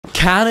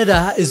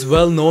Canada is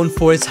well known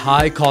for its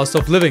high cost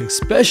of living,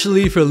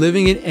 especially if you're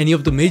living in any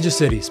of the major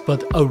cities.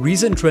 But a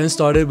recent trend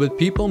started with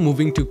people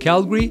moving to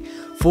Calgary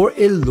for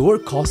a lower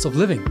cost of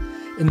living.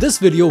 In this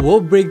video,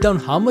 we'll break down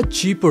how much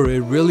cheaper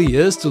it really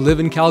is to live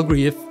in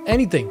Calgary, if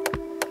anything.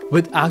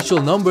 With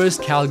actual numbers,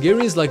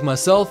 Calgarians like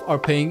myself are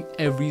paying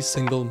every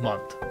single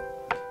month.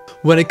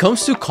 When it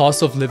comes to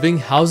cost of living,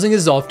 housing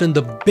is often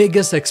the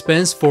biggest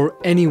expense for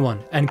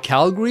anyone, and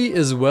Calgary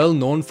is well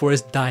known for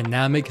its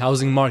dynamic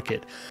housing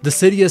market. The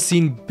city has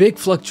seen big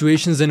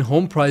fluctuations in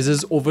home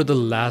prices over the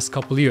last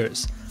couple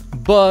years,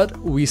 but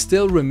we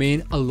still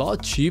remain a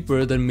lot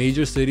cheaper than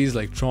major cities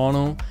like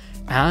Toronto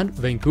and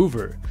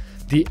Vancouver.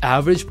 The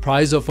average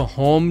price of a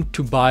home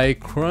to buy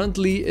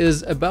currently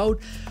is about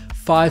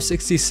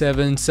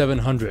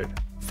 $567,700.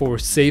 For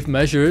safe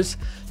measures,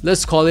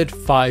 let's call it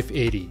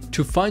 $580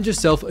 to find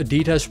yourself a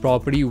detached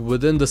property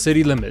within the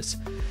city limits.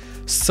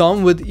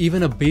 Some with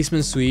even a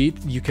basement suite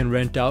you can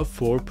rent out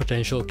for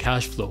potential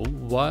cash flow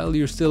while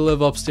you still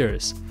live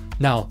upstairs.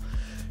 Now,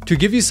 to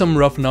give you some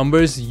rough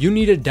numbers, you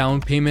need a down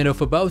payment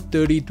of about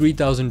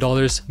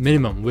 $33,000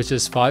 minimum, which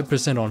is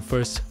 5% on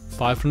first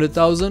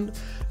 $500,000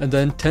 and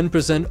then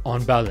 10%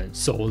 on balance.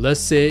 So let's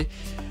say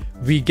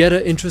we get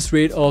an interest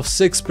rate of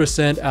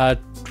 6% at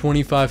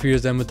 25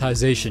 years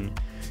amortization.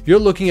 You're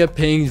looking at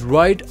paying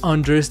right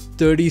under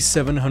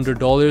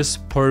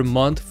 $3,700 per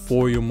month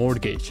for your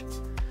mortgage.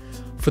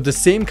 For the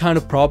same kind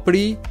of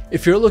property,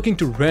 if you're looking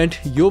to rent,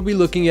 you'll be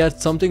looking at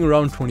something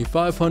around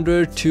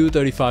 $2,500 to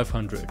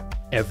 $3,500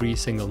 every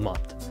single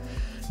month.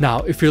 Now,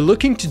 if you're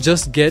looking to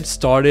just get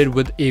started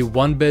with a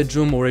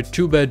 1-bedroom or a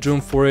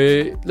 2-bedroom for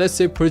a, let's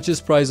say,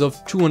 purchase price of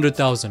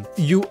 $200,000,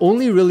 you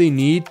only really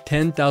need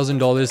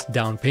 $10,000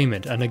 down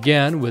payment. And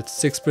again, with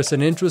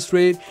 6% interest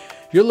rate,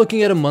 you're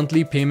looking at a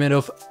monthly payment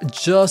of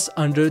just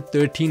under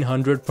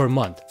 $1,300 per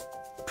month,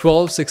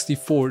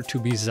 $1,264 to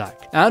be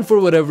exact. And for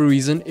whatever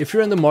reason, if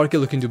you're in the market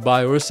looking to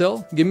buy or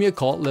sell, give me a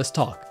call, let's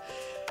talk.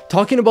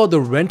 Talking about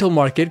the rental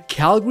market,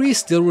 Calgary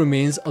still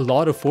remains a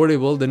lot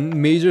affordable than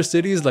major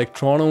cities like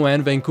Toronto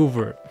and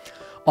Vancouver.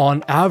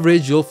 On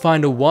average, you'll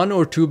find a 1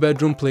 or 2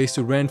 bedroom place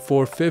to rent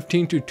for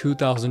 $1,500 to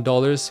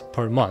 $2,000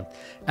 per month,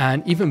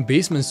 and even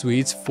basement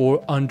suites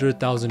for under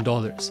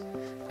 $1,000.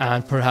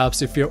 And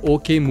perhaps if you're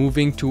okay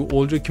moving to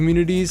older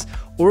communities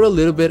or a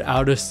little bit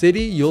out of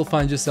city, you'll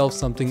find yourself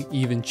something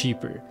even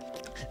cheaper.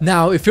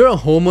 Now, if you're a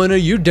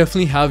homeowner, you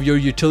definitely have your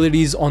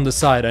utilities on the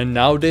side, and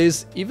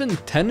nowadays even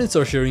tenants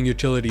are sharing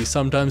utilities,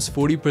 sometimes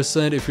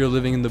 40% if you're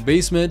living in the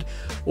basement,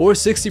 or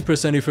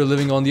 60% if you're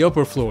living on the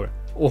upper floor,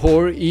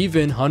 or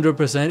even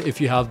 100%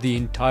 if you have the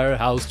entire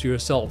house to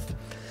yourself.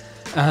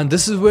 And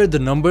this is where the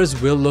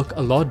numbers will look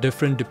a lot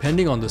different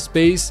depending on the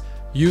space,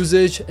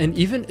 usage, and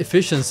even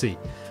efficiency.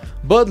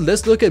 But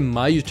let's look at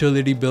my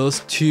utility bills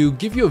to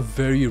give you a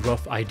very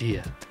rough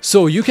idea.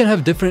 So you can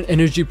have different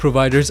energy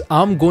providers.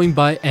 I'm going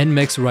by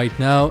NMEX right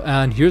now,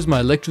 and here's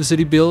my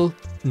electricity bill,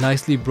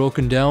 nicely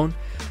broken down.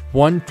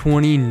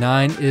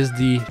 $129 is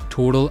the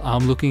total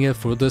I'm looking at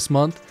for this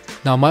month.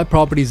 Now, my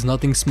property is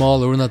nothing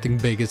small or nothing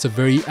big. It's a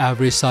very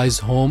average size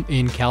home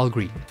in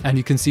Calgary, and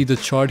you can see the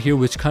chart here,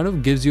 which kind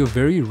of gives you a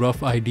very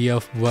rough idea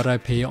of what I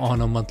pay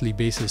on a monthly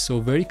basis. So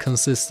very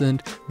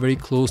consistent, very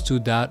close to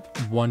that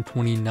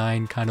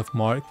 $129 kind of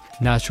mark.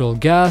 Natural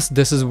gas,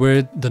 this is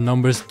where the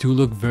numbers do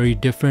look very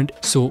different,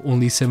 so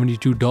only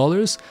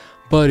 $72.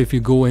 But if you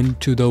go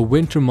into the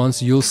winter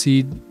months, you'll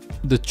see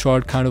the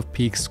chart kind of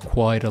peaks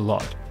quite a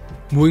lot.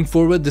 Moving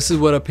forward, this is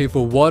what I pay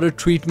for water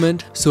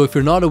treatment. So if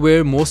you're not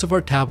aware, most of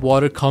our tap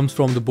water comes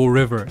from the Bow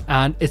River,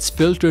 and it's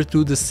filtered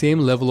through the same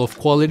level of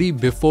quality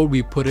before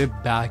we put it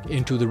back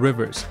into the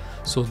rivers.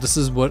 So this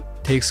is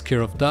what takes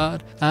care of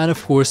that. And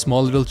of course,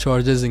 small little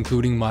charges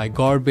including my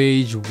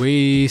garbage,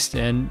 waste,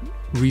 and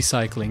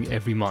recycling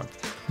every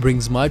month.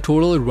 Brings my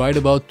total right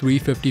about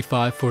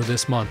 $355 for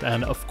this month.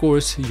 And of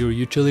course, your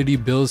utility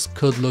bills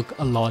could look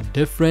a lot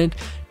different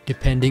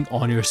depending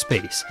on your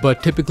space,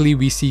 but typically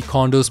we see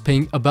condos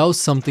paying about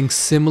something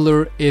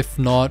similar, if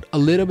not a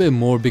little bit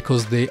more,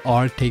 because they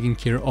are taking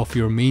care of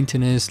your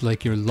maintenance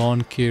like your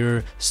lawn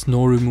care,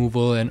 snow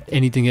removal, and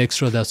anything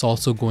extra that's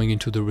also going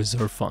into the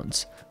reserve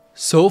funds.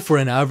 So for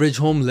an average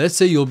home, let's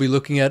say you'll be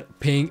looking at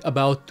paying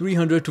about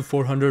 $300 to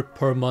 $400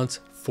 per month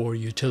for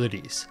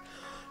utilities.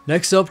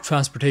 Next up,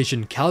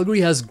 transportation.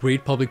 Calgary has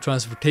great public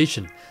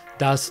transportation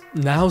that's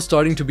now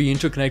starting to be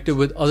interconnected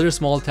with other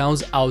small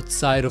towns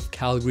outside of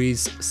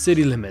Calgary's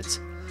city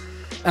limits.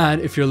 And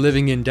if you're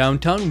living in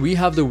downtown, we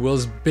have the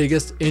world's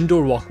biggest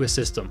indoor walkway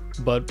system.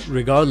 But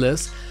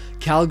regardless,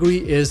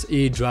 Calgary is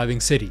a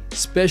driving city,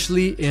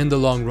 especially in the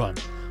long run.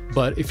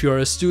 But if you're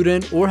a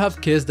student or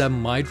have kids that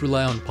might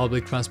rely on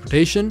public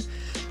transportation,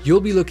 you'll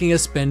be looking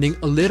at spending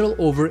a little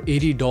over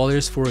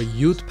 $80 for a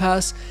youth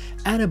pass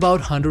and about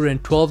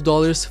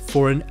 $112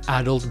 for an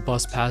adult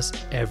bus pass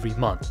every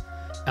month.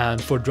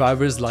 And for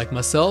drivers like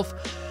myself,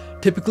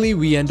 typically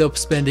we end up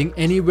spending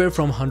anywhere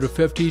from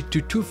 $150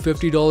 to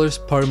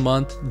 $250 per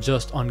month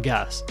just on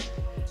gas.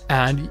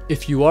 And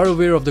if you are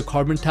aware of the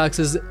carbon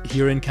taxes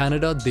here in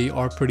Canada, they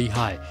are pretty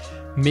high.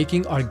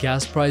 making our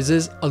gas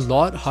prices a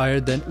lot higher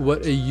than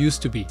what it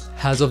used to be.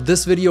 As of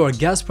this video, our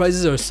gas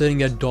prices are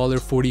sitting at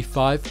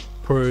 $1.45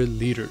 per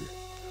liter.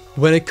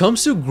 When it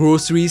comes to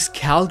groceries,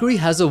 Calgary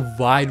has a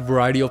wide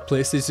variety of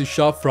places to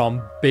shop,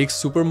 from big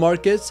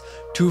supermarkets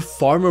to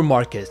farmer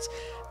markets.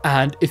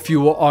 And if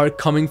you are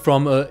coming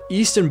from an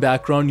Eastern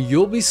background,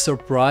 you'll be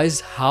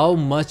surprised how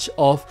much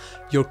of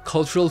your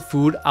cultural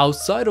food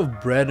outside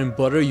of bread and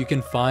butter you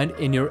can find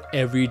in your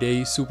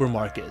everyday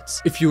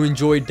supermarkets. If you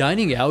enjoy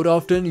dining out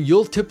often,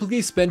 you'll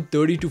typically spend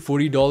 $30 to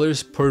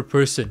 $40 per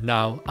person.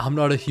 Now, I'm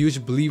not a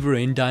huge believer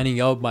in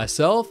dining out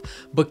myself,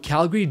 but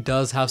Calgary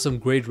does have some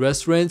great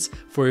restaurants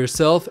for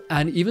yourself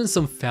and even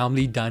some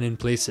family dine-in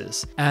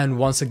places. And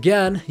once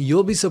again,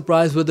 you'll be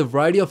surprised with the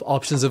variety of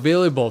options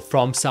available,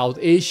 from South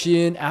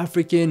Asian,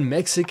 African,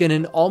 Mexican,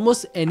 and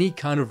almost any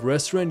kind of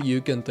restaurant you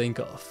can think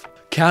of.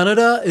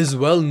 Canada is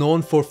well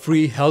known for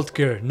free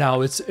healthcare. Now,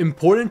 it's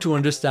important to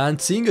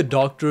understand seeing a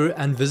doctor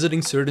and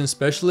visiting certain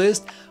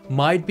specialists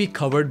might be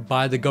covered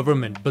by the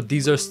government, but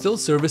these are still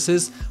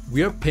services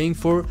we are paying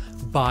for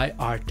by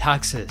our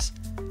taxes.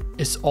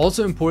 It's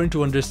also important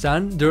to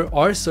understand there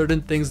are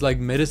certain things like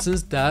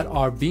medicines that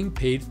are being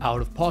paid out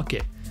of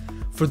pocket.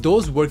 For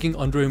those working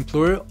under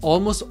employer,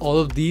 almost all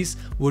of these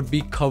would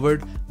be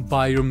covered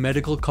by your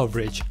medical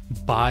coverage,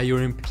 by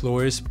your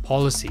employer's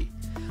policy,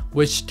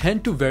 which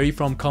tend to vary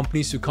from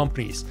companies to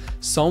companies.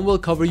 Some will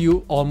cover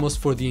you almost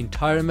for the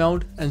entire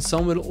amount, and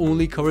some will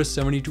only cover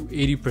 70 to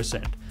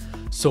 80%.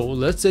 So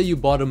let's say you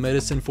bought a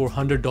medicine for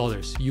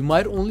 $100. You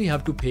might only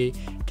have to pay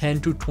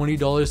 $10 to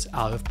 $20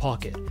 out of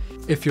pocket.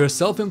 If you're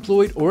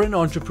self-employed or an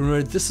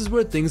entrepreneur, this is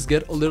where things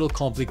get a little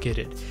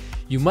complicated.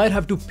 You might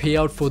have to pay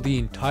out for the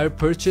entire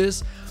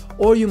purchase,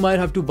 or you might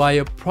have to buy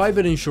a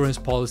private insurance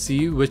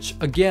policy, which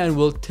again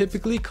will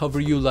typically cover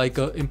you like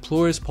an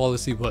employer's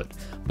policy would.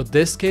 But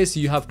this case,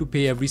 you have to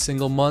pay every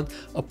single month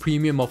a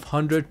premium of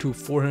 $100 to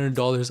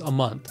 $400 a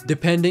month,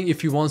 depending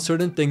if you want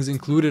certain things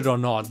included or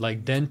not,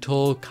 like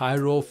dental,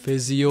 chiro,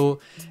 physio,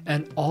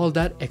 and all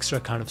that extra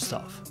kind of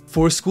stuff.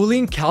 For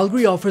schooling,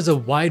 Calgary offers a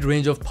wide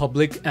range of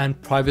public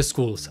and private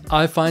schools.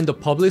 I find the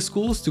public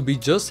schools to be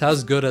just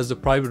as good as the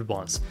private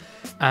ones.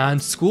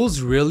 And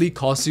schools rarely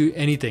cost you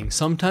anything.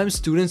 Sometimes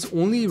students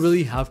only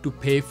really have to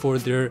pay for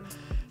their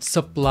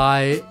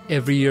supply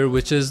every year,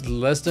 which is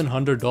less than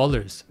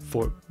 $100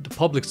 for the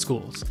public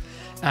schools.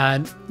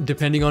 And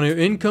depending on your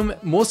income,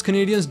 most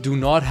Canadians do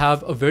not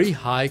have a very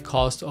high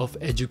cost of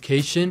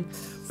education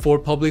for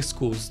public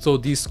schools. So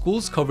these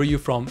schools cover you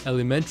from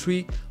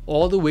elementary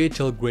all the way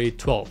till grade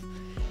 12.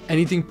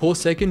 Anything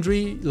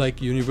post-secondary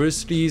like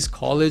universities,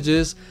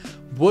 colleges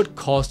would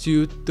cost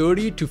you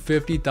 $30,000 to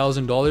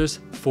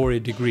 $50,000 for a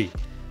degree,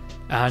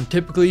 and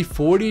typically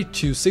 $40,000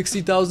 to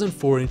 $60,000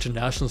 for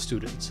international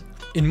students.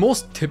 In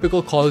most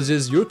typical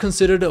colleges, you're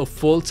considered a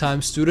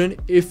full-time student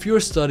if you're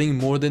studying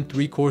more than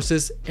 3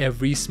 courses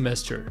every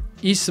semester.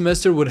 Each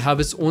semester would have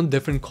its own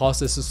different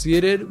costs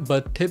associated,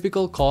 but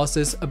typical cost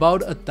is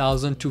about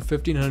 $1,000 to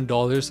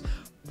 $1,500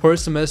 per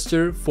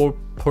semester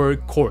per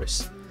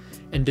course.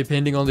 And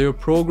depending on your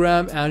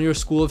program and your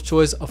school of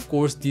choice, of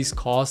course, these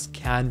costs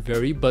can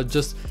vary, but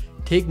just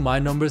take my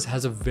numbers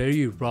as a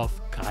very rough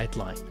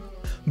guideline.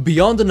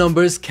 Beyond the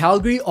numbers,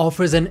 Calgary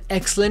offers an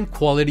excellent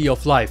quality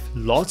of life,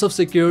 lots of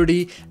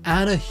security,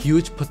 and a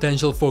huge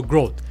potential for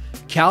growth.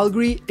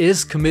 Calgary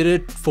is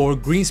committed for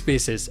green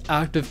spaces,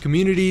 active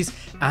communities,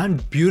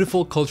 and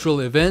beautiful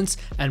cultural events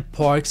and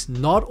parks,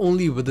 not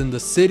only within the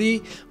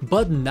city,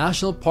 but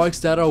national parks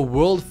that are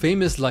world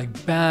famous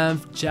like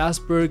Banff,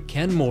 Jasper,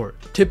 Kenmore.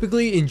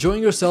 Typically,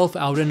 enjoying yourself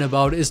out and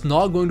about is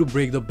not going to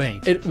break the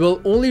bank. It will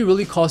only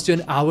really cost you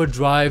an hour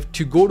drive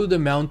to go to the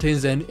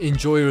mountains and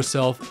enjoy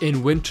yourself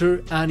in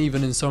winter and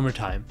even in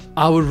summertime.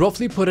 I would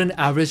roughly put an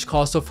average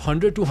cost of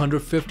 $100 to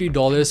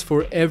 $150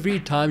 for every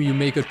time you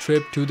make a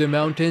trip to the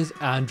mountains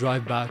and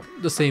drive back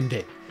the same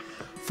day.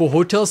 For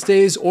hotel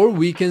stays or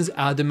weekends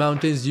at the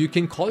mountains, you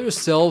can call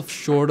yourself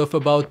short of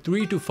about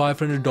 $300 to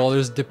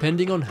 $500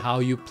 depending on how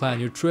you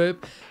plan your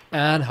trip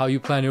and how you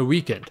plan your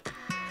weekend.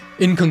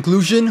 In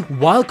conclusion,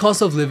 while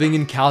cost of living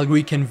in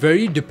Calgary can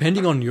vary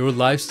depending on your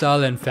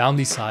lifestyle and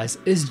family size,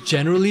 is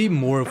generally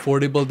more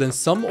affordable than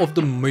some of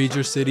the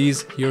major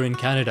cities here in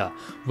Canada,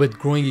 with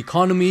growing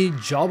economy,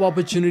 job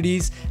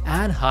opportunities,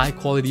 and high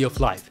quality of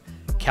life.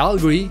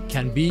 Calgary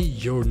can be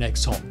your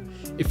next home.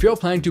 If you're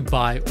planning to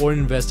buy or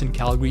invest in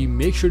Calgary,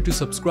 make sure to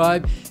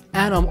subscribe,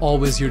 and I'm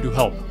always here to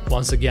help.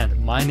 Once again,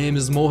 my name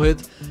is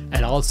Mohit,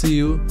 and I'll see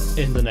you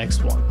in the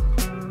next one.